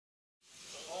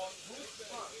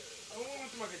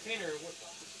container.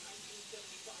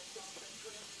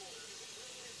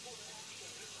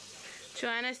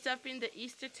 Joanna's stuffing the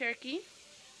Easter turkey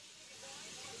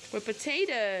with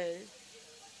potatoes.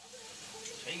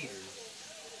 Potatoes.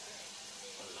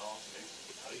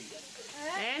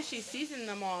 And she seasoned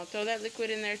them all. Throw that liquid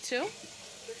in there too.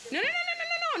 No,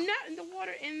 not in the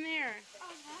water, in there.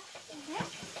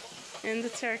 In the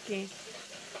turkey.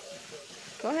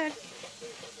 Go ahead.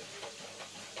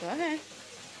 Go ahead.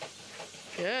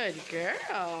 Good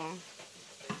girl.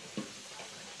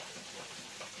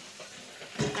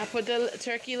 Now put the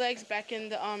turkey legs back in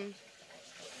the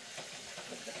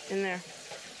in there.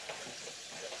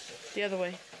 The other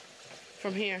way.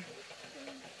 From here.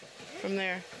 From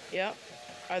there. Yep.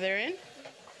 Are they in?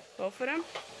 Both of them?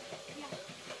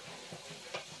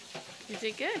 You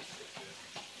did good.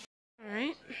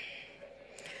 Alright.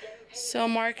 So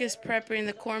Mark is prepping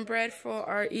the cornbread for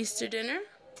our Easter dinner.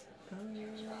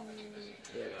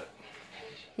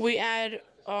 We add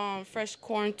fresh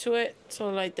corn to it, so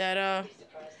like that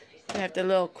we have the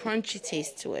little crunchy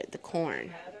taste to it, the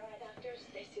corn.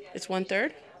 It's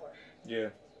 1/3? Yeah.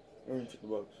 Only took the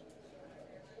box.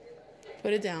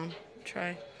 Put it down.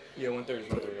 Try. Yeah, 1/3 is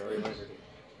 1/3. I already measured it.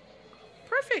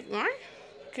 Perfect, Mark.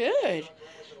 Good.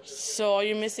 So all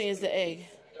you're missing is the egg.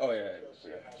 Oh yeah.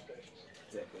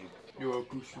 Exactly. You're a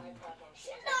cushion.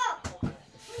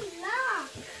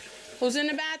 Who's in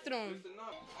the bathroom?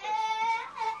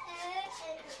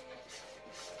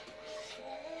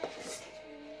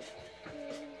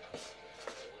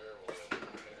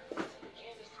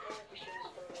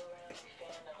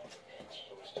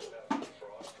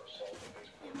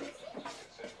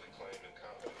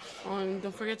 Oh, and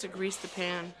don't forget to grease the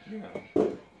pan. Yeah.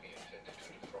 Oh.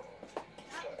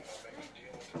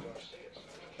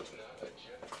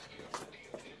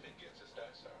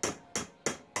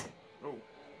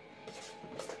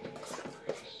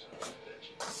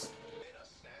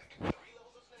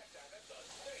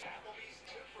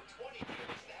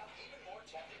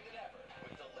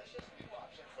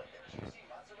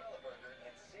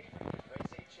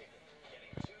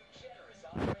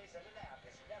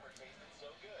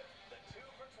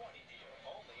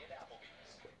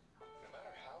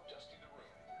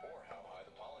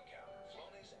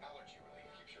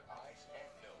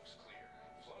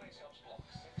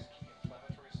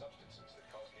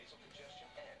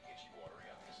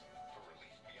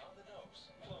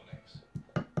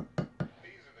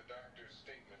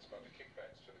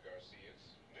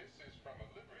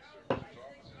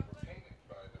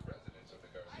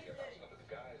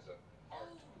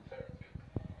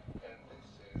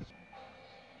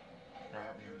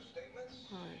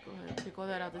 Alright, go ahead. Take all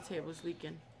that out the table. It's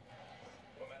leaking.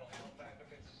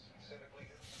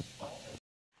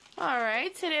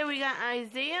 Alright, today we got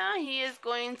Isaiah. He is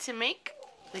going to make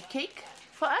the cake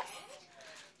for us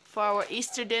for our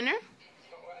Easter dinner.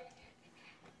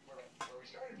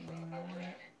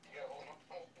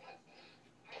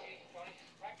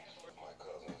 My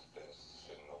cousin's been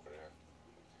sitting over there.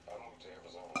 I moved to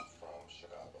Arizona from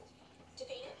Chicago. To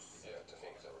Phoenix? Yeah, to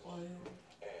Phoenix, Arizona.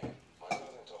 And my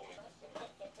cousin told me.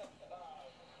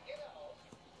 You know,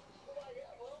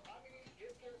 well, I mean,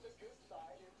 if there's a good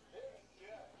side, it's this,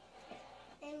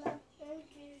 yeah. And my friends.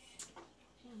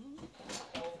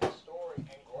 Tell the story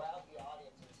and grab the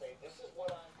audience and say, this is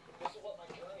what my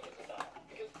journey is about.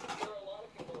 Because there are a lot of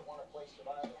people that want to play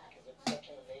Survivor because it's such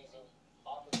an amazing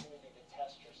opportunity to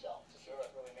test yourself, to see what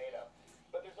it's really made of.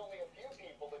 But there's only a few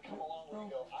people that come along where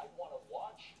you go, I want to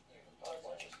watch you. That's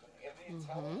interesting. If you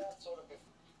tell them that sort of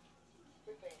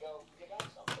before, they go, you got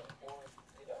something, or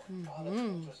you don't. Oh, that's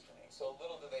interesting. So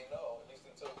little do they know, at least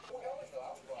until, well, I know,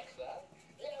 I would watch that.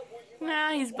 Yeah, well, you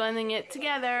Now he's blending it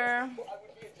together. I would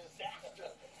be a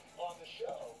disaster on the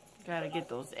show. Gotta get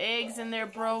those eggs in there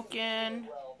broken.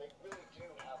 Well, they really do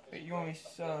have this. Wait, you want me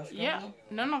to Yeah.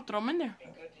 No, throw them in there. Be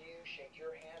good to you, shake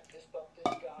your hand, fist bump this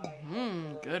guy.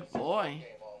 Good boy.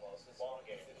 Game almost. It's long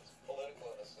game. It's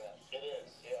political in a sense. It is.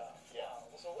 Yeah. Yeah.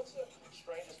 Well, so what's the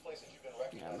strangest place that you've been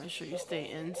recognized? Yeah, make sure you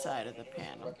stay inside of the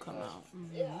pan. Don't come out.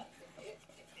 Yeah.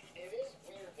 It is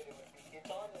weird that it would be. It's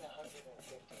on in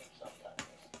 150 in some countries.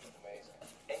 Amazing.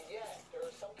 And yet, there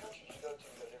are some countries you go to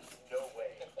that there's no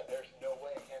way. There's no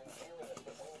way. And here in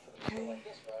the wing for the show like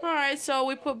this, right? Alright, so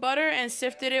we put butter and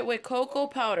sifted it with cocoa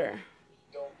powder.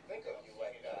 Don't think of you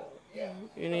like that. Yeah.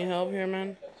 You need help here,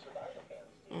 man?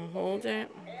 Hold it.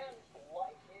 And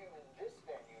like you in this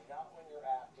venue, not when you're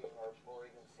acting or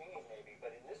even singing maybe,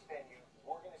 but in this venue,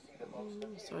 we're going to see the most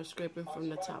of you. Start scraping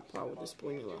from the top part with the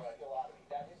spoonula.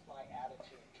 That is my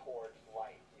attitude towards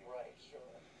life. Right,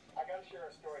 sure. I got to share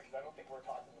a story because I don't think we're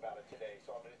talking about it today,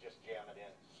 so I'm going to just jam it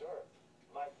in. Sure.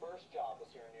 My first job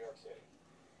was here in New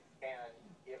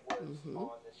on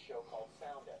this show called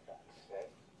Sound FX.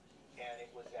 And it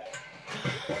was at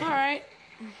All right.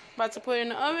 About to put it in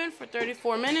the oven for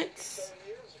 34 minutes. 7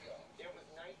 years ago. It was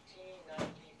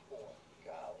 1994.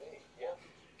 Golly. Yeah.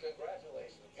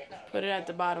 Congratulations. Put it at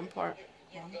the bottom part.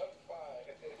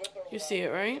 You see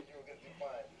it, right?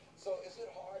 So is it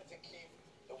hard to keep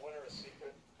the winner a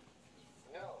secret?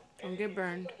 No. Don't get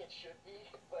burned. It should be,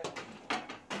 but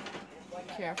it's like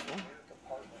Careful.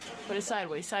 Put it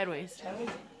sideways, sideways. Hear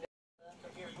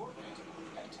your music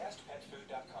at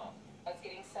testpetfood.com. I was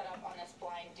getting set up on this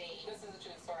blind date. This is a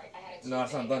true story. I had a No,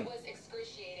 it's not done. It was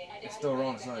excruciating. My It's dad still had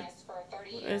wrong been side. this for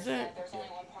 30 What years, is it? said there's only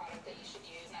one product that you should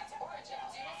use, and that's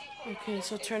Orajel. Okay,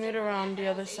 so turn it around the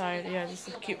other side. Yeah,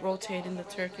 just keep rotating the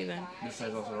turkey then. This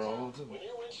side's also wrong too. When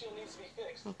your windshield needs to be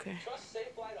fixed, Okay. trust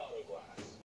Safe Light Auto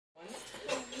Glass.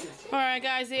 Alright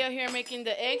guys, they are here making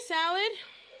the egg salad.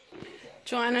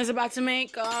 Joanna's about to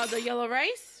make the yellow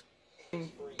rice.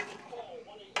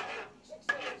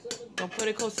 Don't put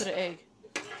it close to the egg,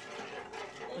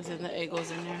 because then the egg goes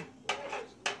in there.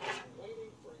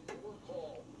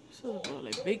 So about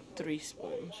like big 3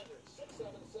 spoons.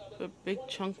 The big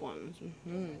chunk ones.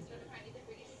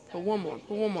 Put one more,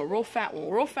 real fat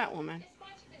one, man.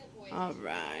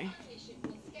 Alright.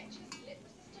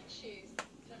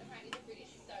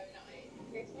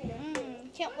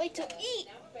 Can't wait to eat.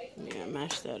 Yeah,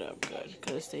 mash that up good,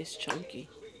 because it stays chunky.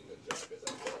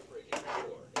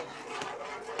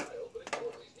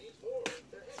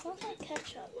 Smells like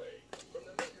ketchup.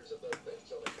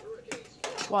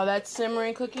 While that's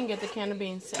simmering, cooking, get the can of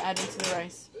beans to add into the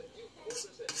rice. Coming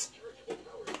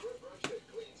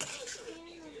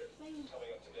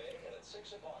up today, and at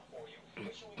 6 o'clock for you,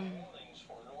 issuing warnings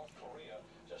for North Korea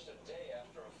just a day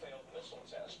after a failed missile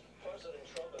test. President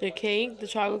Trump The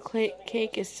chocolate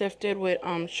cake is sifted with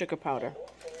sugar powder.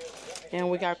 And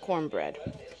we got cornbread.